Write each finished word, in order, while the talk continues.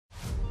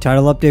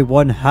Title Update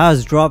 1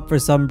 has dropped for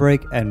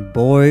Sunbreak, and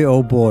boy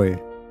oh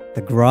boy,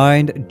 the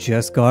grind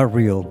just got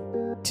real.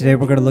 Today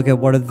we're going to look at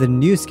one of the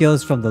new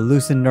skills from the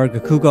Lucent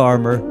Narga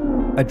armor,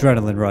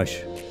 Adrenaline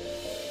Rush.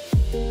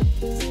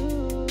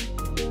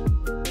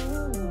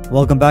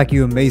 Welcome back,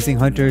 you amazing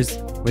hunters.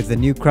 With the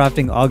new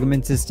crafting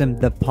augment system,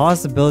 the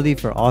possibility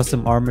for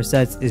awesome armor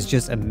sets is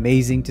just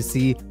amazing to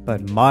see,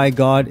 but my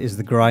god is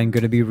the grind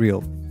going to be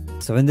real.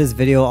 So in this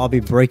video, I'll be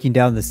breaking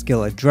down the skill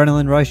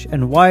Adrenaline Rush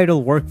and why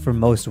it'll work for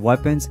most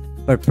weapons,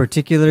 but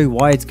particularly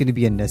why it's going to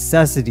be a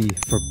necessity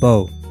for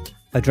bow.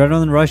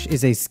 Adrenaline Rush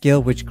is a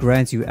skill which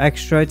grants you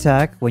extra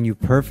attack when you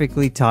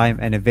perfectly time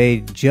and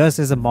evade just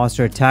as a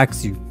monster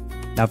attacks you.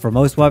 Now for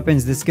most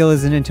weapons, this skill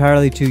isn't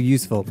entirely too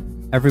useful.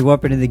 Every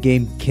weapon in the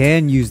game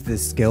can use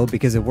this skill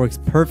because it works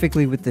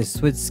perfectly with the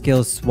switch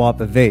skill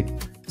swap evade.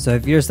 So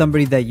if you're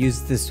somebody that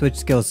uses the switch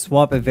skill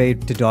swap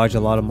evade to dodge a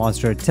lot of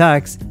monster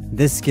attacks,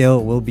 this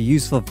skill will be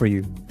useful for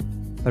you.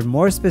 But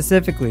more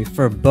specifically,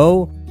 for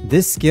bow,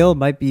 this skill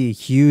might be a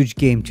huge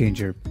game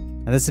changer.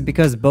 And this is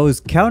because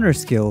bow's counter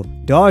skill,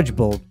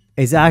 Dodgebolt,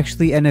 is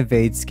actually an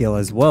evade skill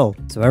as well.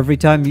 So every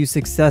time you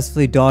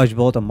successfully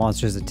dodgebolt a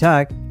monster's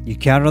attack, you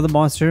counter the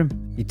monster,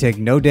 you take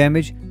no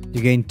damage,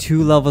 you gain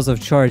 2 levels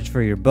of charge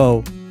for your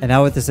bow, and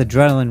now with this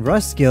Adrenaline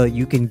Rush skill,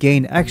 you can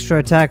gain extra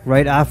attack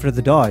right after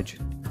the dodge.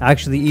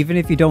 Actually, even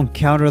if you don't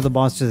counter the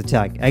monster's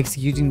attack,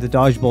 executing the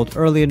dodge bolt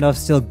early enough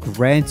still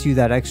grants you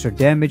that extra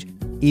damage,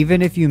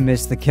 even if you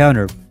miss the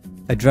counter.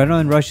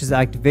 Adrenaline Rush's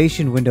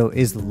activation window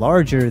is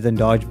larger than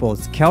dodge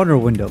bolt's counter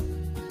window,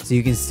 so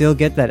you can still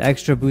get that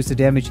extra boost of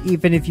damage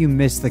even if you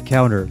miss the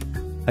counter.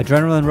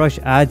 Adrenaline Rush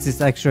adds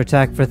this extra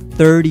attack for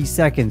 30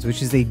 seconds,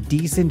 which is a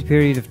decent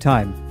period of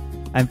time.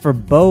 And for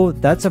bow,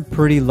 that's a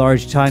pretty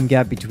large time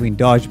gap between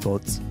dodge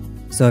bolts.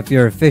 So if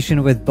you're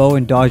efficient with bow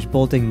and dodge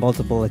bolting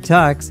multiple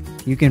attacks,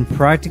 you can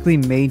practically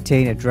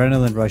maintain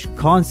Adrenaline Rush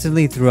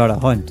constantly throughout a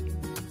hunt.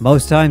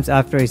 Most times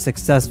after a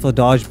successful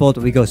dodge bolt,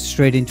 we go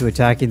straight into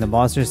attacking the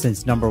monster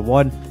since number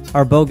 1,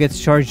 our bow gets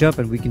charged up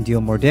and we can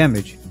deal more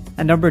damage.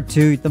 And number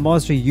 2, the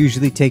monster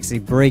usually takes a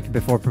break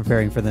before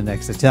preparing for the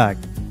next attack.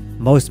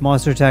 Most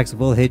monster attacks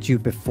will hit you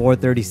before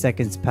 30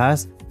 seconds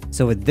pass,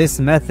 so with this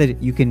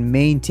method, you can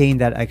maintain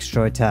that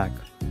extra attack.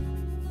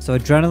 So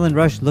Adrenaline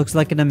Rush looks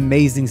like an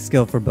amazing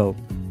skill for bow.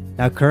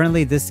 Now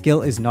currently this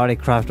skill is not a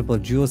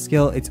craftable jewel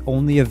skill, it's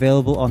only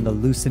available on the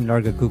Lucent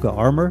Narga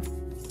armor.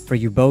 For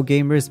you bow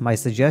gamers, my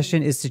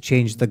suggestion is to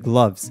change the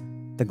gloves.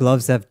 The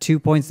gloves have 2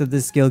 points of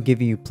this skill,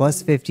 giving you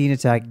plus 15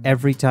 attack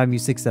every time you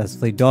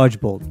successfully dodge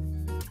bolt.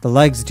 The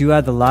legs do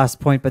add the last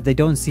point, but they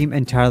don't seem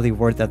entirely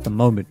worth at the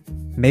moment.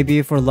 Maybe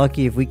if we're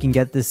lucky, if we can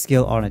get this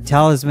skill on a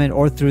talisman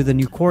or through the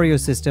new choreo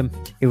system,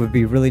 it would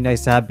be really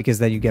nice to have because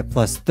then you get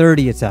plus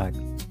 30 attack.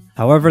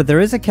 However, there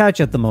is a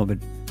catch at the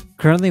moment.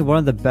 Currently, one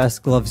of the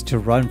best gloves to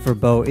run for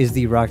bow is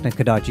the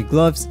Rakna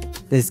gloves.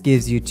 This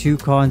gives you 2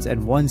 cons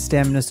and 1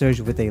 stamina surge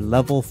with a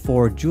level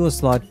 4 jewel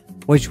slot,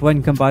 which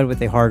when combined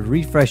with a hard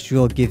refresh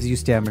jewel gives you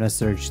stamina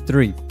surge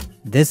 3.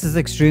 This is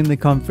extremely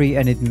comfy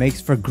and it makes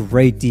for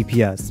great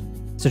DPS.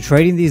 So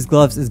trading these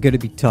gloves is going to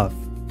be tough.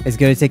 It's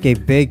going to take a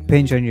big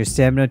pinch on your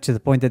stamina to the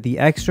point that the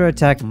extra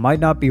attack might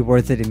not be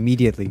worth it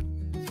immediately.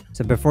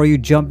 So before you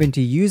jump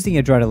into using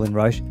Adrenaline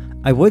Rush,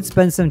 I would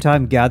spend some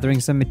time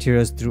gathering some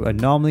materials through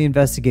anomaly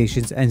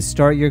investigations and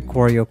start your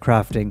choreo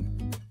crafting.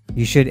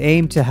 You should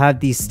aim to have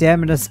these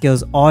stamina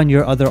skills on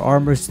your other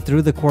armors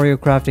through the choreo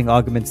crafting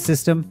augment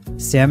system.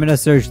 Stamina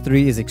Surge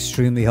 3 is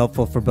extremely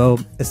helpful for bow,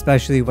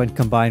 especially when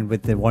combined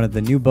with one of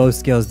the new bow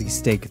skills, the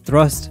Stake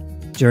Thrust.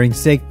 During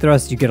Stake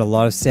Thrust, you get a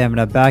lot of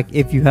stamina back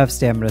if you have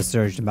Stamina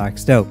Surge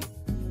maxed out.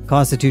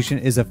 Constitution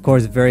is of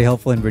course very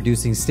helpful in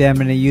reducing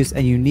stamina use,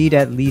 and you need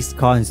at least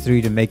Cons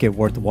 3 to make it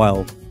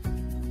worthwhile.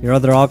 Your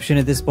other option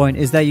at this point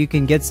is that you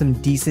can get some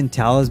decent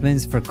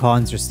talismans for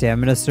Cons or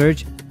Stamina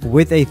Surge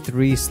with a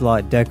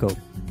 3-slot deco.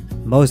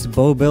 Most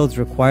bow builds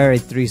require a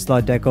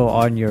 3-slot deco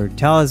on your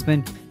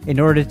talisman in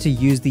order to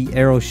use the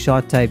arrow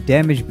shot type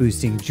damage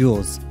boosting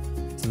jewels.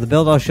 So the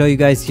build I'll show you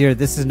guys here,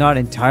 this is not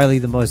entirely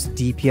the most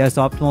DPS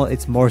optimal,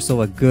 it's more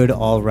so a good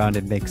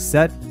all-rounded mix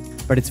set,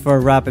 but it's for a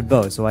rapid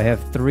bow, so I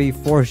have 3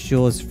 force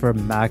jewels for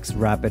max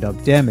rapid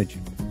up damage.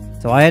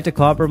 So I had to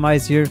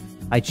compromise here.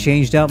 I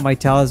changed out my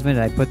talisman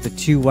and I put the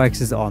 2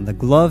 X's on the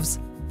gloves.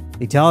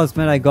 The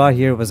talisman I got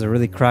here was a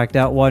really cracked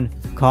out one,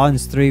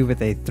 Cons 3 with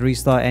a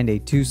 3-slot and a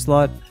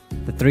 2-slot.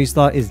 The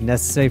 3-slot is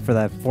necessary for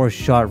that force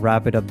shot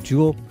rapid up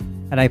jewel,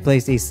 and I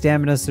placed a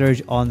stamina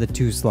surge on the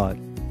 2-slot.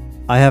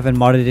 I haven't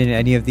modded in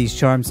any of these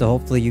charms, so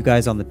hopefully you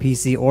guys on the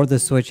PC or the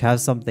Switch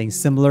have something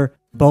similar.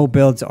 Bow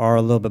builds are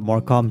a little bit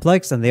more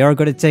complex and they are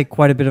going to take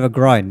quite a bit of a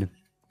grind.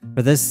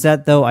 For this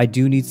set though, I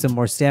do need some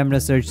more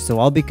stamina surge, so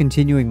I'll be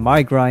continuing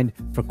my grind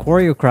for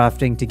choreo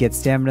crafting to get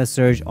stamina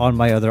surge on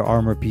my other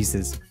armor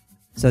pieces.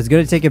 So it's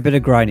going to take a bit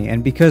of grinding,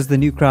 and because the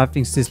new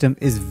crafting system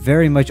is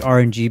very much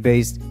RNG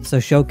based, so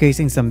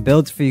showcasing some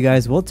builds for you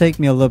guys will take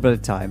me a little bit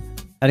of time.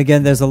 And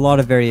again, there's a lot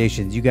of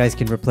variations. You guys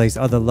can replace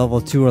other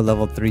level 2 or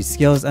level 3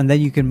 skills, and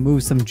then you can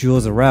move some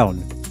jewels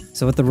around.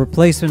 So with the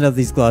replacement of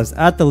these gloves,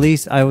 at the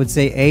least, I would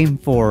say aim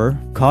for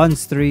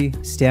Cons 3,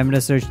 Stamina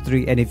Surge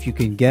 3, and if you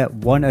can get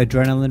 1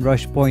 Adrenaline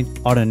Rush point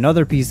on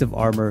another piece of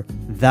armor,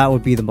 that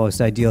would be the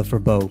most ideal for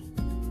bow.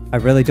 I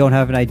really don't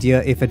have an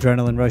idea if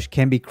Adrenaline Rush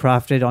can be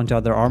crafted onto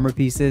other armor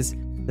pieces.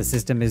 The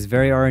system is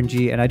very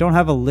RNG, and I don't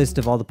have a list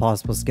of all the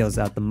possible skills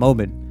at the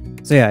moment.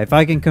 So yeah, if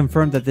I can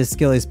confirm that this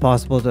skill is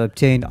possible to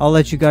obtain, I'll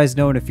let you guys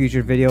know in a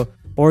future video,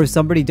 or if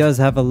somebody does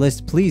have a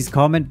list, please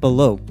comment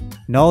below.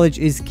 Knowledge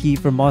is key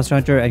for Monster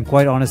Hunter, and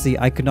quite honestly,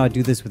 I could not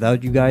do this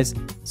without you guys.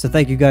 So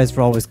thank you guys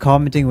for always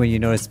commenting when you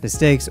notice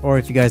mistakes, or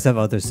if you guys have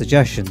other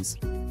suggestions.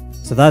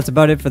 So that's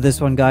about it for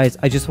this one, guys.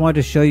 I just wanted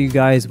to show you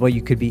guys what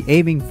you could be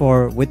aiming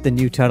for with the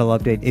new title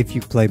update if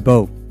you play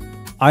bow.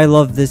 I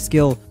love this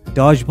skill.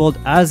 Dodgebolt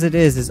as it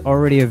is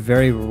already a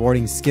very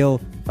rewarding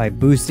skill by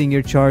boosting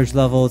your charge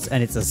levels,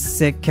 and it's a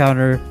sick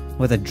counter.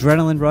 With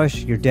Adrenaline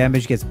Rush, your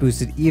damage gets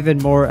boosted even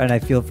more, and I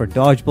feel for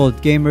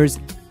Dodgebolt gamers,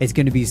 it's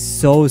going to be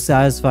so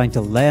satisfying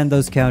to land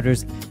those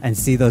counters and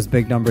see those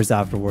big numbers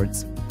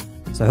afterwards.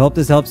 So I hope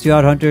this helps you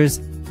out, hunters.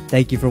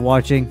 Thank you for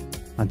watching.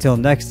 Until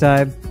next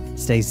time,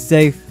 stay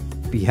safe,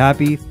 be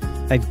happy,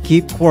 and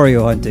keep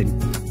Quario hunting.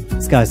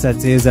 Sky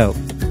Sensei is out.